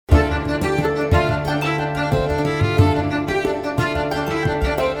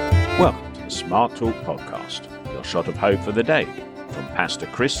Welcome to the Smart Talk Podcast, your shot of hope for the day, from Pastor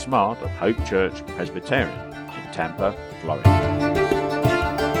Chris Smart of Hope Church Presbyterian in Tampa, Florida.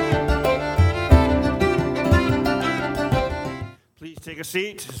 Please take a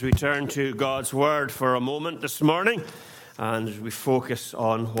seat as we turn to God's Word for a moment this morning and as we focus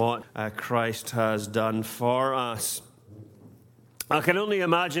on what Christ has done for us. I can only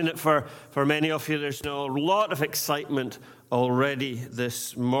imagine that for many of you there's a lot of excitement already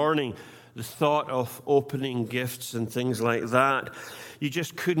this morning. The thought of opening gifts and things like that. You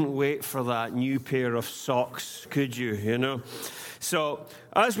just couldn't wait for that new pair of socks, could you? So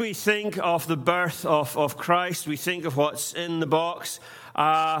as we think of the birth of Christ, we think of what's in the box.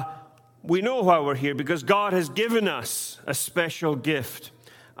 We know why we're here, because God has given us a special gift.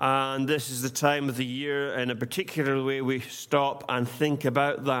 And this is the time of the year, in a particular way, we stop and think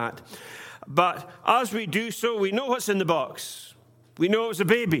about that. But as we do so, we know what's in the box. We know it's a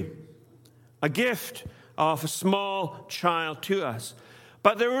baby, a gift of a small child to us.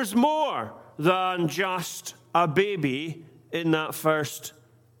 But there was more than just a baby in that first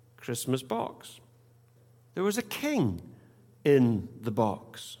Christmas box. There was a king in the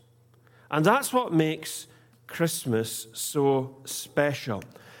box. And that's what makes Christmas so special.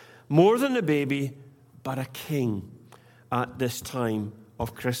 More than a baby, but a king at this time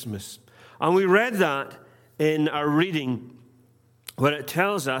of Christmas. And we read that in our reading where it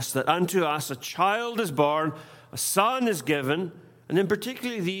tells us that unto us a child is born, a son is given, and in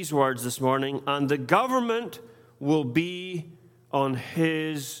particularly these words this morning, and the government will be on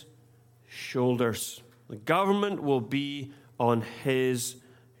his shoulders. The government will be on his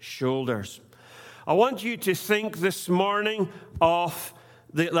shoulders. I want you to think this morning of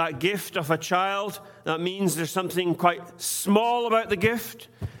that gift of a child. That means there's something quite small about the gift.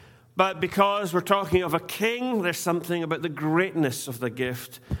 But because we're talking of a king, there's something about the greatness of the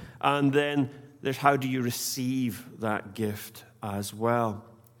gift. And then there's how do you receive that gift as well.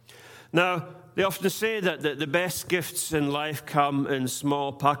 Now, they often say that the best gifts in life come in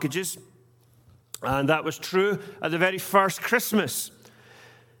small packages. And that was true at the very first Christmas.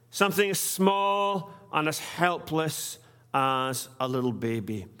 Something as small and as helpless as a little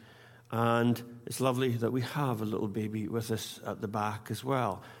baby. And it's lovely that we have a little baby with us at the back as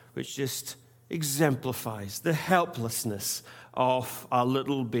well, which just exemplifies the helplessness of a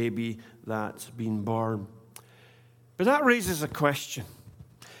little baby that's been born. But that raises a question.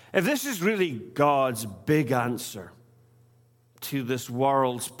 If this is really God's big answer to this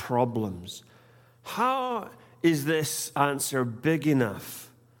world's problems, how is this answer big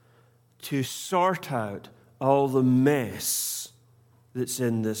enough to sort out all the mess that's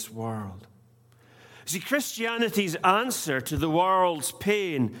in this world? See, Christianity's answer to the world's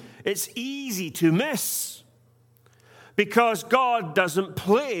pain, it's easy to miss because God doesn't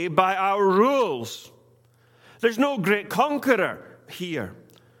play by our rules. There's no great conqueror here.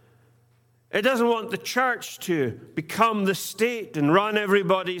 It doesn't want the church to become the state and run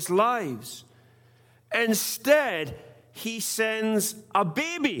everybody's lives. Instead, he sends a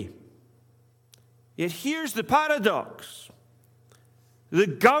baby. Yet here's the paradox. The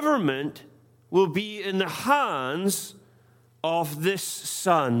government will be in the hands of this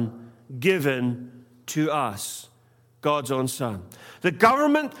son given to us, God's own son. The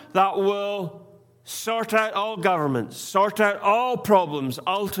government that will sort out all governments, sort out all problems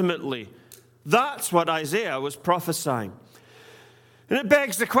ultimately. That's what Isaiah was prophesying. And it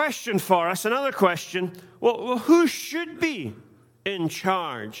begs the question for us, another question, well, who should be in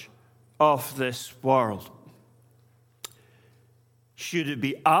charge of this world? Should it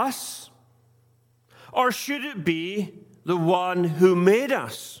be us? Or should it be the one who made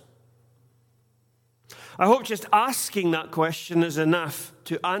us? I hope just asking that question is enough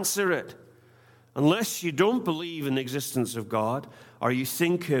to answer it. Unless you don't believe in the existence of God, or you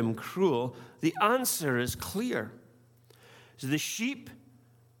think him cruel, the answer is clear. Is it the sheep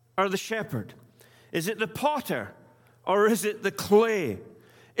or the shepherd? Is it the potter or is it the clay?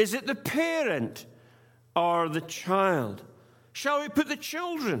 Is it the parent or the child? Shall we put the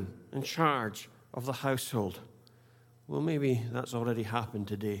children in charge of the household? Well, maybe that's already happened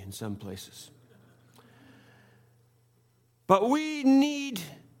today in some places. But we need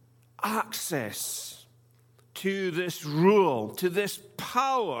access to this rule, to this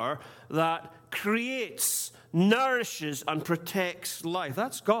power that creates, nourishes, and protects life.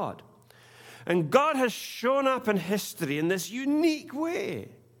 That's God. And God has shown up in history in this unique way,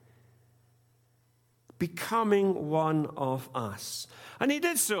 becoming one of us. And he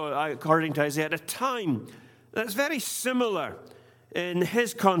did so, according to Isaiah, at a time that's very similar in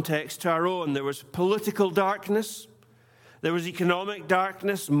his context to our own. There was political darkness. There was economic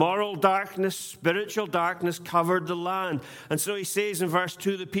darkness, moral darkness, spiritual darkness covered the land. And so he says in verse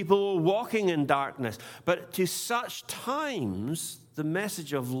 2, the people were walking in darkness. But to such times, the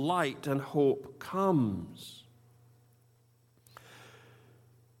message of light and hope comes.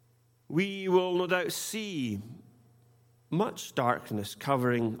 We will no doubt see much darkness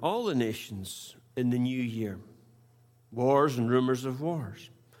covering all the nations in the new year. Wars and rumors of wars.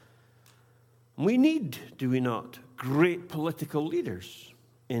 We need, do we not, great political leaders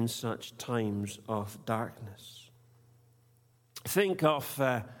in such times of darkness. Think of,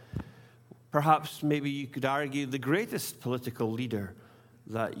 perhaps maybe you could argue, the greatest political leader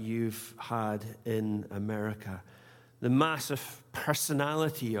that you've had in America, the massive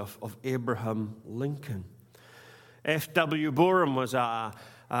personality of Abraham Lincoln. F.W. Borum was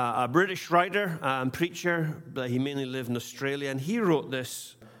a British writer and preacher, but he mainly lived in Australia, and he wrote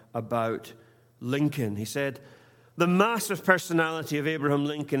this about Lincoln. He said, "The massive personality of Abraham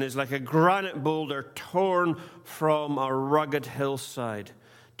Lincoln is like a granite boulder torn from a rugged hillside,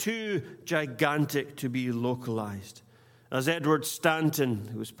 too gigantic to be localized. As Edward Stanton,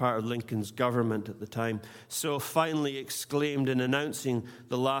 who was part of Lincoln's government at the time, so finely exclaimed in announcing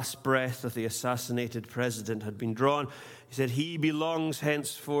the last breath of the assassinated president had been drawn, he said, 'He belongs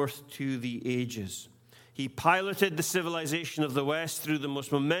henceforth to the ages.' He piloted the civilization of the West through the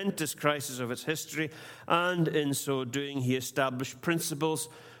most momentous crisis of its history, and in so doing, he established principles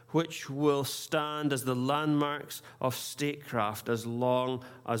which will stand as the landmarks of statecraft as long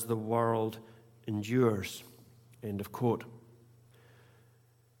as the world endures." End of quote.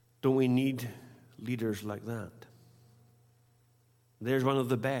 Don't we need leaders like that? There's one of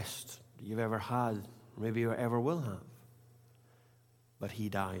the best you've ever had, maybe you ever will have. But he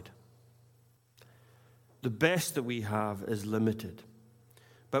died. The best that we have is limited.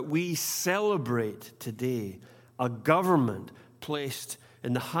 But we celebrate today a government placed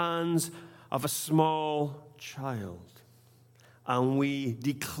in the hands of a small child. And we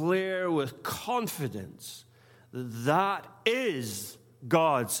declare with confidence that that is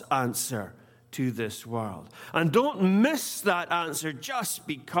God's answer to this world. And don't miss that answer just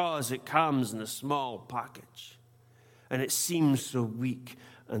because it comes in a small package and it seems so weak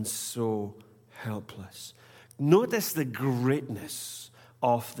and so helpless. Notice the greatness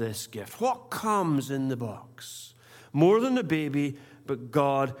of this gift. What comes in the box? More than a baby, but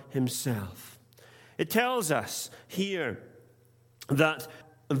God himself. It tells us here that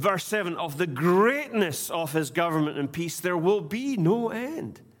in verse 7, of the greatness of his government and peace, there will be no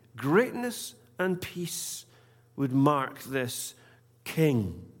end. Greatness and peace would mark this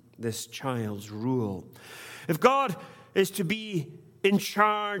king, this child's rule. If God is to be in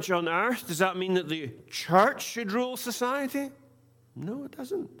charge on earth, does that mean that the church should rule society? No, it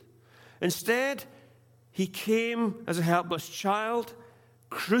doesn't. Instead, he came as a helpless child,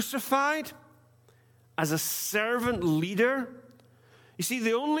 crucified as a servant leader. You see,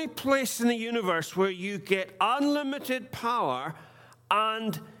 the only place in the universe where you get unlimited power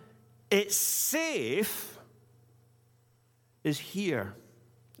and it's safe is here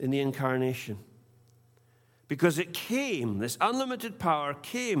in the incarnation. Because it came, this unlimited power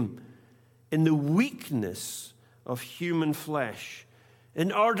came in the weakness of human flesh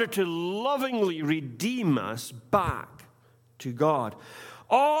in order to lovingly redeem us back to God.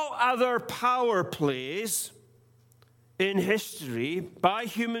 All other power plays in history by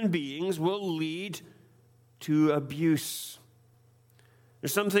human beings will lead to abuse.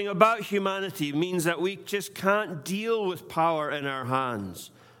 There's something about humanity that means that we just can't deal with power in our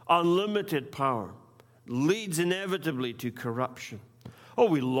hands. Unlimited power leads inevitably to corruption. Oh,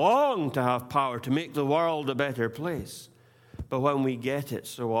 we long to have power to make the world a better place. But when we get it,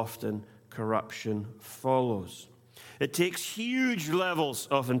 so often corruption follows. It takes huge levels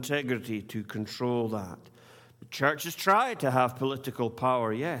of integrity to control that. The church has tried to have political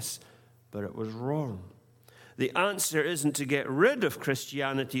power, yes, but it was wrong. The answer isn't to get rid of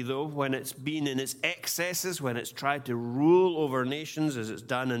Christianity, though, when it's been in its excesses, when it's tried to rule over nations, as it's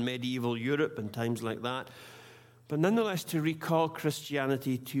done in medieval Europe and times like that, but nonetheless to recall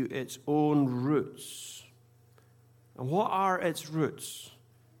Christianity to its own roots. And what are its roots?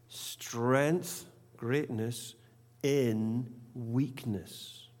 Strength, greatness in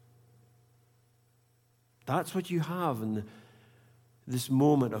weakness. That's what you have in this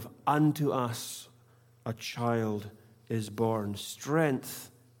moment of unto us a child is born.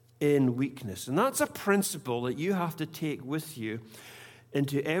 Strength in weakness. And that's a principle that you have to take with you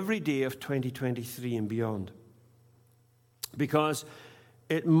into every day of 2023 and beyond. Because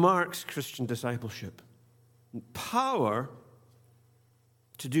it marks Christian discipleship. Power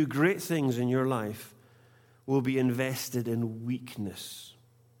to do great things in your life will be invested in weakness.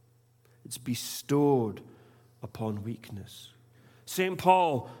 It's bestowed upon weakness. St.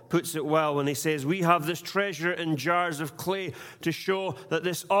 Paul puts it well when he says, we have this treasure in jars of clay to show that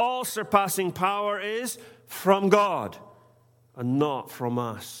this all-surpassing power is from God and not from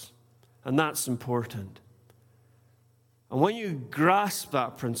us. And that's important. And when you grasp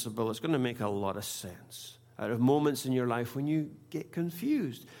that principle, it's going to make a lot of sense out of moments in your life when you get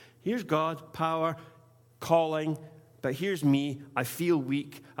confused. Here's God, power, calling, but here's me. I feel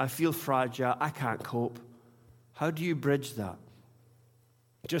weak. I feel fragile. I can't cope. How do you bridge that?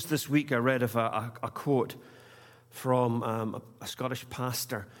 Just this week, I read of a quote from a Scottish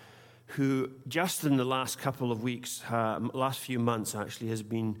pastor who just in the last couple of weeks, last few months actually, has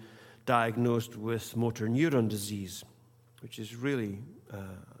been diagnosed with motor neuron disease, which is really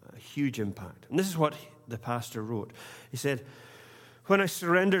a huge impact. And this is what the pastor wrote. He said, when I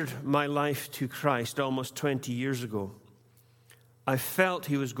surrendered my life to Christ almost 20 years ago, I felt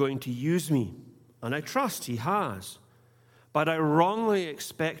he was going to use me, and I trust he has. But I wrongly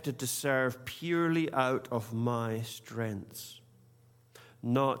expected to serve purely out of my strengths,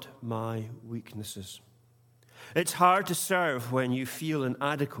 not my weaknesses. It's hard to serve when you feel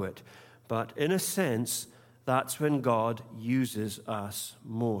inadequate, but in a sense, that's when God uses us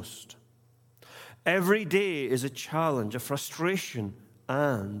most. Every day is a challenge, a frustration,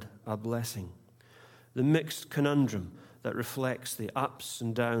 and a blessing. The mixed conundrum that reflects the ups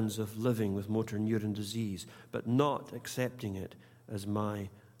and downs of living with motor neuron disease, but not accepting it as my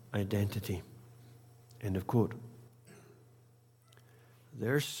identity. End of quote.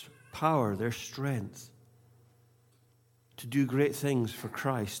 There's power, there's strength to do great things for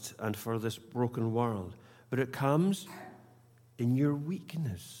Christ and for this broken world, but it comes in your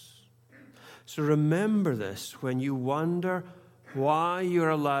weakness. So remember this when you wonder why you're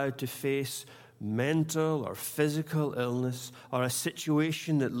allowed to face mental or physical illness, or a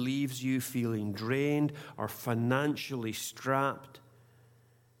situation that leaves you feeling drained or financially strapped.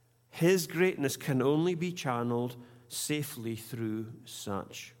 His greatness can only be channeled safely through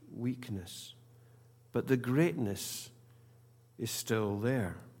such weakness. But the greatness is still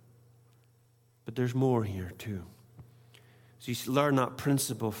there. But there's more here too. So you learn that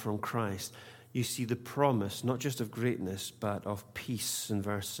principle from Christ. You see the promise, not just of greatness, but of peace in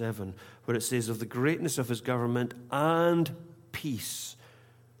verse 7, where it says, of the greatness of his government and peace.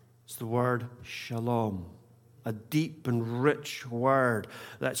 It's the word shalom, a deep and rich word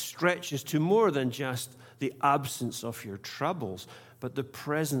that stretches to more than just the absence of your troubles, but the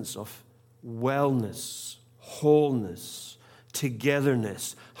presence of wellness, wholeness,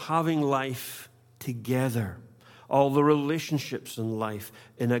 togetherness, having life together. All the relationships in life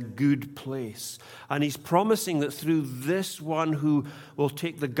in a good place. And he's promising that through this one who will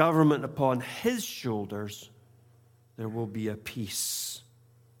take the government upon his shoulders, there will be a peace.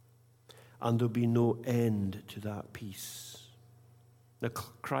 And there'll be no end to that peace. Now,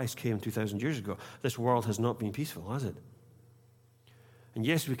 Christ came 2,000 years ago. This world has not been peaceful, has it? And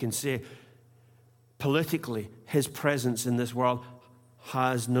yes, we can say politically, his presence in this world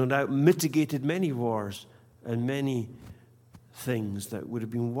has no doubt mitigated many wars and many things that would have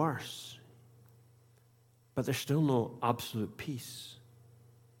been worse. But there's still no absolute peace.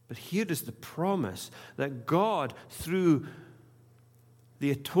 But here is the promise that God, through the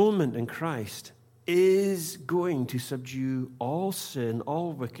atonement in Christ, is going to subdue all sin,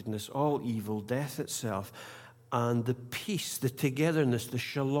 all wickedness, all evil, death itself, and the peace, the togetherness, the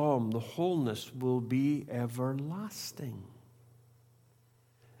shalom, the wholeness will be everlasting.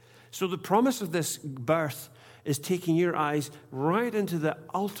 So the promise of this birth is taking your eyes right into the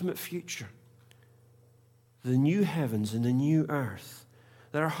ultimate future, the new heavens and the new earth.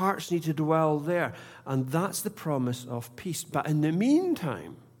 That our hearts need to dwell there, and that's the promise of peace. But in the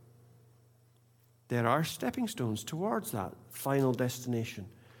meantime, there are stepping stones towards that final destination.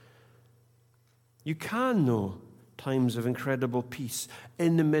 You can know times of incredible peace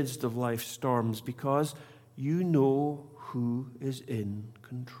in the midst of life's storms because you know who is in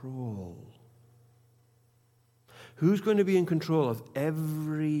control. Who's going to be in control of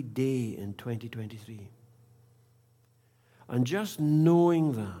every day in 2023? And just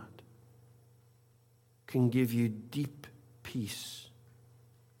knowing that can give you deep peace,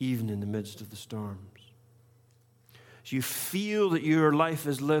 even in the midst of the storms. So you feel that your life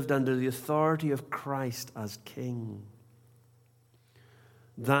is lived under the authority of Christ as King.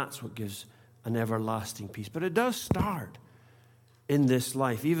 That's what gives an everlasting peace. But it does start in this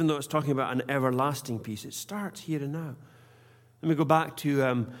life. Even though it's talking about an everlasting peace, it starts here and now. Let me go back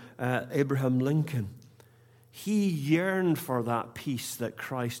to Abraham Lincoln. He yearned for that peace that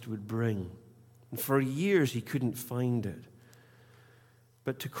Christ would bring. And for years he couldn't find it.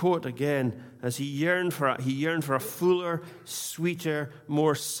 But to quote again, as he yearned for a fuller, sweeter,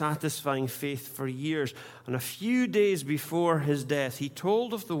 more satisfying faith for years. And a few days before his death, he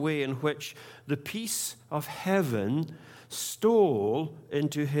told of the way in which the peace of heaven stole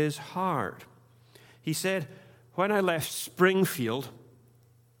into his heart. He said, when I left Springfield,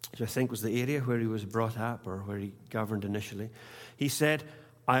 which I think was the area where he was brought up or where he governed initially, he said,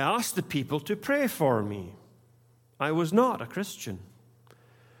 I asked the people to pray for me. I was not a Christian.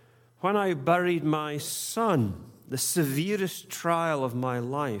 When I buried my son, the severest trial of my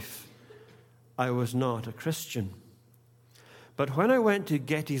life, I was not a Christian. But when I went to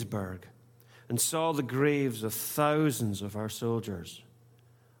Gettysburg and saw the graves of thousands of our soldiers,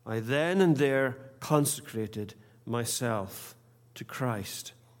 I then and there consecrated myself to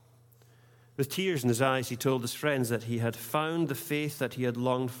Christ. With tears in his eyes, he told his friends that he had found the faith that he had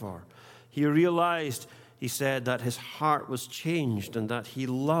longed for. He realized, he said, that his heart was changed and that he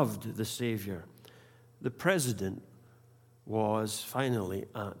loved the Savior. The president was finally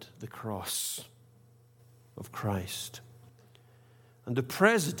at the cross of Christ. And the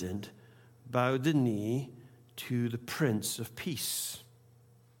president bowed the knee to the Prince of Peace.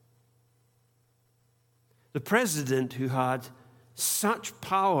 The president who had such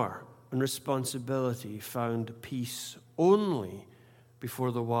power and responsibility found peace only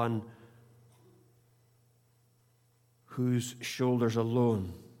before the one whose shoulders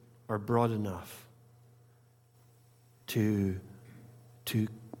alone are broad enough to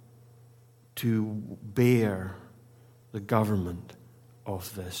bear the government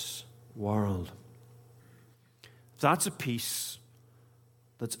of this world. That's a peace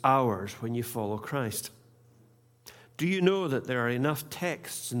that's ours when you follow Christ. Do you know that there are enough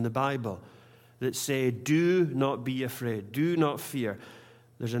texts in the Bible that say, do not be afraid, do not fear?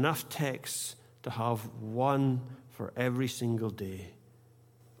 There's enough texts to have one for every single day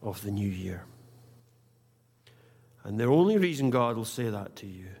of the new year. And the only reason God will say that to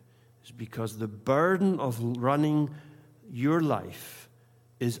you is because the burden of running your life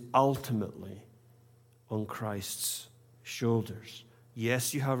is ultimately on Christ's shoulders.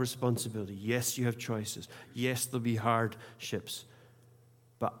 Yes, you have responsibility. Yes, you have choices. Yes, there'll be hardships.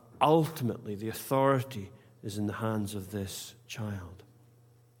 But ultimately, the authority is in the hands of this child.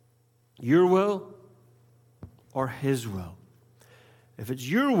 Your will or his will. If it's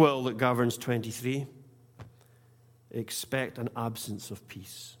your will that governs 23, expect an absence of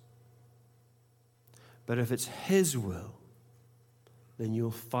peace. But if it's his will, then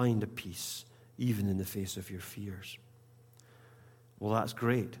you'll find a peace even in the face of your fears. Well, that's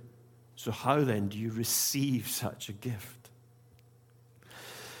great. So how then do you receive such a gift?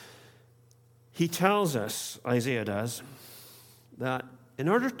 He tells us, Isaiah does, that in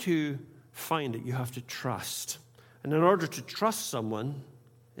order to find it, you have to trust. And in order to trust someone,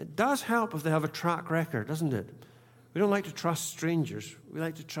 it does help if they have a track record, doesn't it? We don't like to trust strangers. We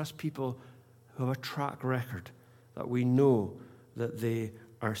like to trust people who have a track record, that we know that they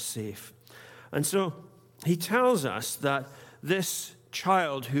are safe. And so he tells us that this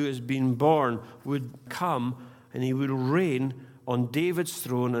child who has been born would come and he would reign on David's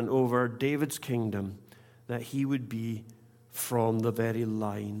throne and over David's kingdom, that he would be from the very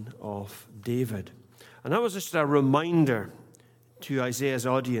line of David. And that was just a reminder to Isaiah's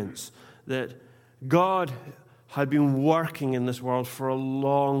audience that God had been working in this world for a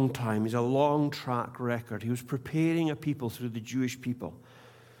long time. He's a long track record. He was preparing a people through the Jewish people,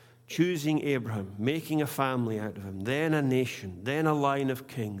 choosing Abraham, making a family out of him, then a nation, then a line of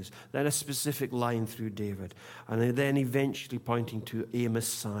kings, then a specific line through David, and then eventually pointing to a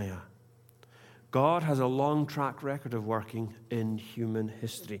Messiah. God has a long track record of working in human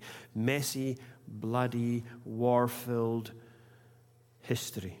history. Messy, bloody, war-filled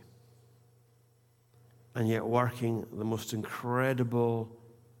history. And yet working the most incredible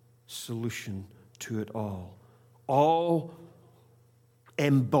solution to it all. All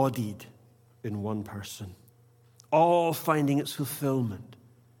embodied in one person. All finding its fulfillment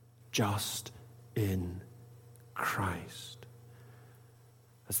just in Christ.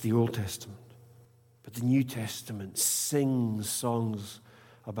 That's the Old Testament. But the New Testament sings songs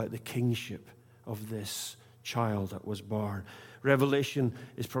about the kingship of this child that was born. Revelation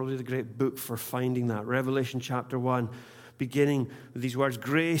is probably the great book for finding that. Revelation chapter 1, beginning with these words,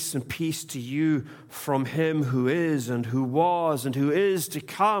 grace and peace to you from him who is and who was and who is to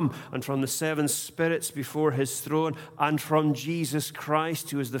come, and from the seven spirits before his throne, and from Jesus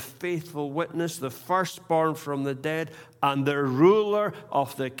Christ, who is the faithful witness, the firstborn from the dead, and the ruler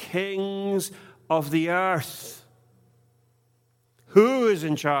of the kings of the earth. Who is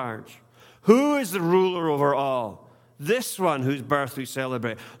in charge? Who is the ruler over all? This one whose birth we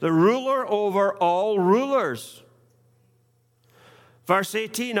celebrate. The ruler over all rulers. Verse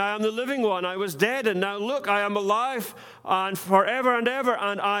 18, I am the living one. I was dead, and now look, I am alive and forever and ever,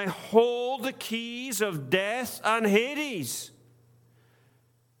 and I hold the keys of death and Hades.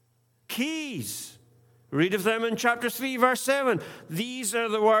 Keys. Read of them in chapter 3, verse 7. These are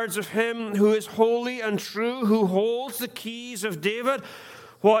the words of him who is holy and true, who holds the keys of David.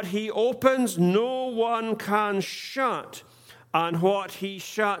 What he opens, no one can shut, and what he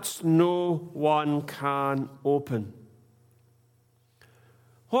shuts, no one can open.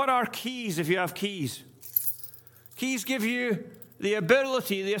 What are keys if you have keys? Keys give you the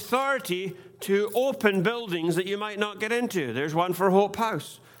ability, the authority to open buildings that you might not get into. There's one for Hope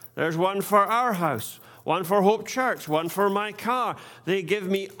House. There's one for our house. One for Hope Church. One for my car. They give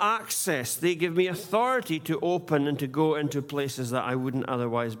me access. They give me authority to open and to go into places that I wouldn't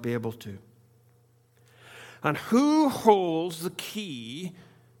otherwise be able to. And who holds the key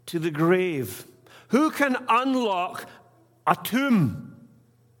to the grave? Who can unlock a tomb?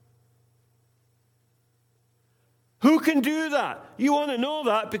 Who can do that? You want to know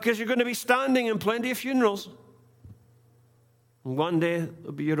that because you're going to be standing in plenty of funerals. And one day,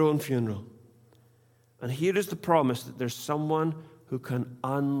 it'll be your own funeral. And here is the promise that there's someone who can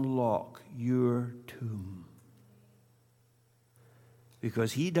unlock your tomb.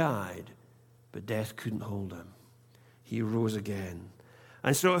 Because he died, but death couldn't hold him. He rose again.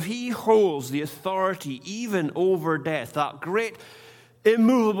 And so if he holds the authority even over death, that great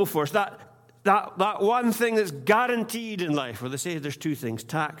immovable force, that one thing that's guaranteed in life, where they say there's two things,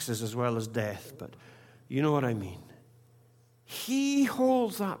 taxes as well as death, but you know what I mean. He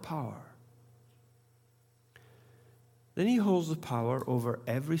holds that power. Then he holds the power over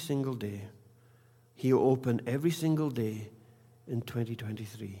every single day. He'll open every single day in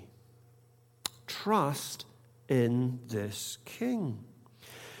 2023. Trust in this King.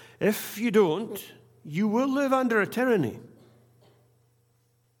 If you don't, you will live under a tyranny.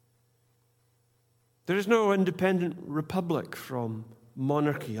 There is no independent republic from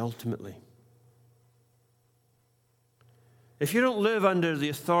monarchy, ultimately. If you don't live under the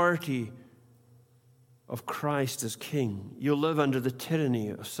authority of Christ as King, you'll live under the tyranny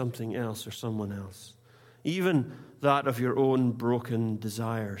of something else or someone else, even that of your own broken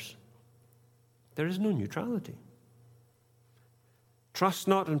desires. There is no neutrality. Trust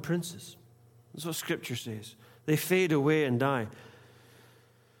not in princes. That's what Scripture says. They fade away and die.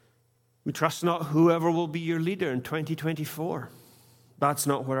 We trust not whoever will be your leader in 2024. That's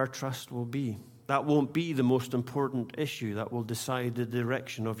not where our trust will be. That won't be the most important issue that will decide the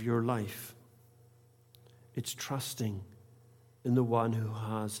direction of your life. It's trusting in the one who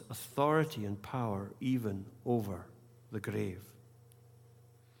has authority and power even over the grave.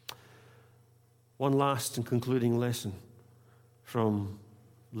 One last and concluding lesson from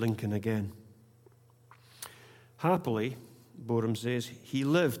Lincoln again. Happily, Borum says, he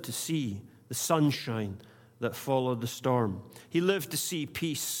lived to see the sunshine that followed the storm. He lived to see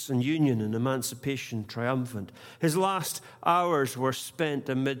peace and union and emancipation triumphant. His last hours were spent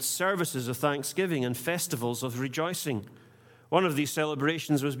amid services of thanksgiving and festivals of rejoicing. One of these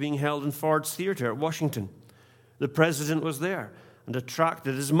celebrations was being held in Ford's Theater at Washington. The president was there and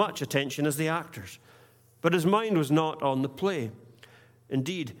attracted as much attention as the actors. But his mind was not on the play.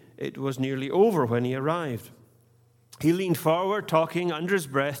 Indeed, it was nearly over when he arrived. He leaned forward, talking under his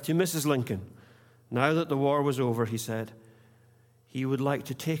breath to Mrs. Lincoln. Now that the war was over, he said, he would like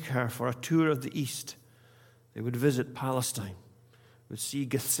to take her for a tour of the East. They would visit Palestine, would see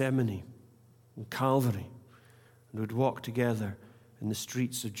Gethsemane and Calvary, and would walk together in the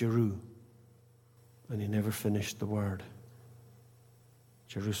streets of Jerusalem. And he never finished the word.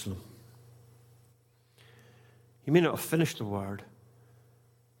 Jerusalem. He may not have finished the word,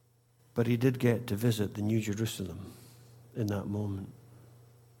 but he did get to visit the New Jerusalem in that moment.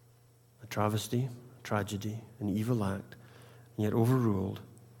 A travesty, a tragedy, an evil act, and yet overruled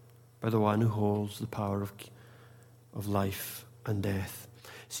by the one who holds the power of life and death.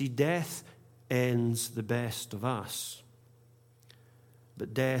 See, death ends the best of us,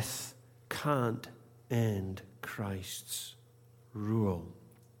 but death can't end Christ's rule.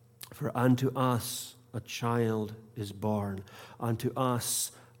 For unto us a child is born, unto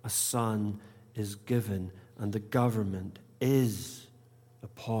us a son is given, and the government is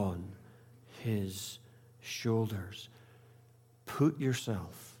upon his shoulders. Put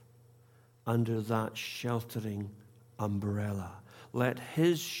yourself under that sheltering umbrella. Let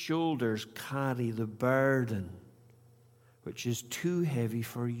his shoulders carry the burden which is too heavy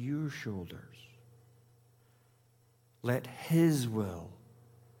for your shoulders. Let his will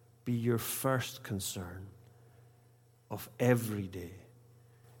be be your first concern of every day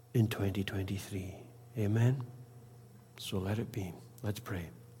in 2023. Amen? So let it be. Let's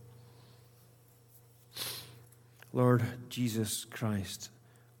pray. Lord Jesus Christ,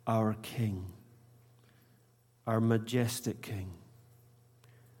 our King, our majestic King,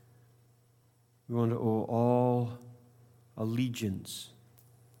 we want to owe all allegiance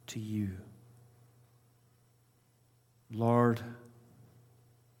to you. Lord,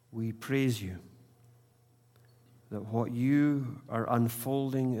 we praise you that what you are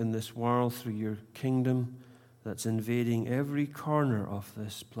unfolding in this world through your kingdom that's invading every corner of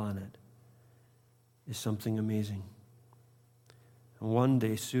this planet is something amazing. And one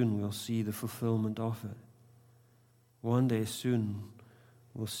day soon we'll see the fulfillment of it. One day soon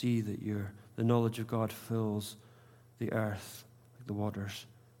we'll see that the knowledge of God fills the earth like the waters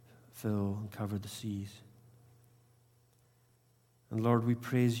fill and cover the seas. And Lord, we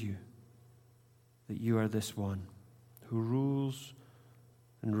praise you that you are this one who rules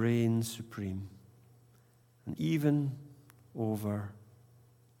and reigns supreme, and even over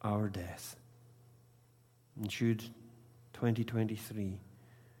our death. And should 2023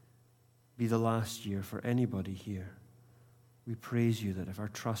 be the last year for anybody here, we praise you that if our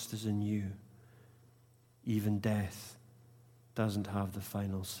trust is in you, even death doesn't have the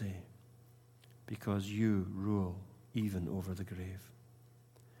final say, because you rule even over the grave.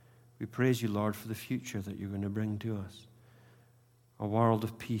 We praise you, Lord, for the future that you're going to bring to us. A world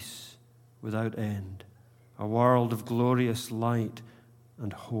of peace without end. A world of glorious light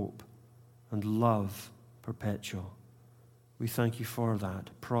and hope and love perpetual. We thank you for that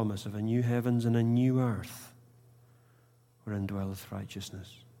promise of a new heavens and a new earth wherein dwelleth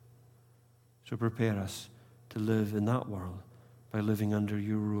righteousness. So prepare us to live in that world by living under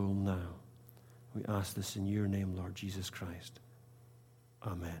your rule now. We ask this in your name, Lord Jesus Christ.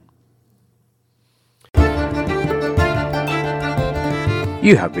 Amen.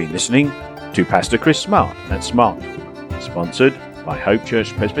 You have been listening to Pastor Chris Smart at Smart Talk, sponsored by Hope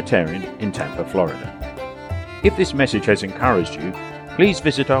Church Presbyterian in Tampa, Florida. If this message has encouraged you, please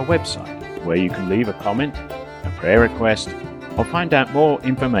visit our website where you can leave a comment, a prayer request, or find out more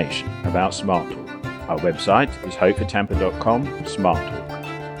information about Smart Talk. Our website is hopefortampa.com/SmartTalk.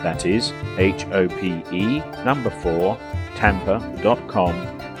 That is HOPE4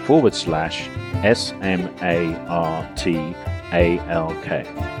 Tampa.com/SMARTALK.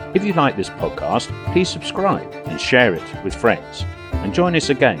 If you like this podcast, please subscribe and share it with friends. And join us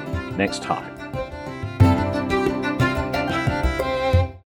again next time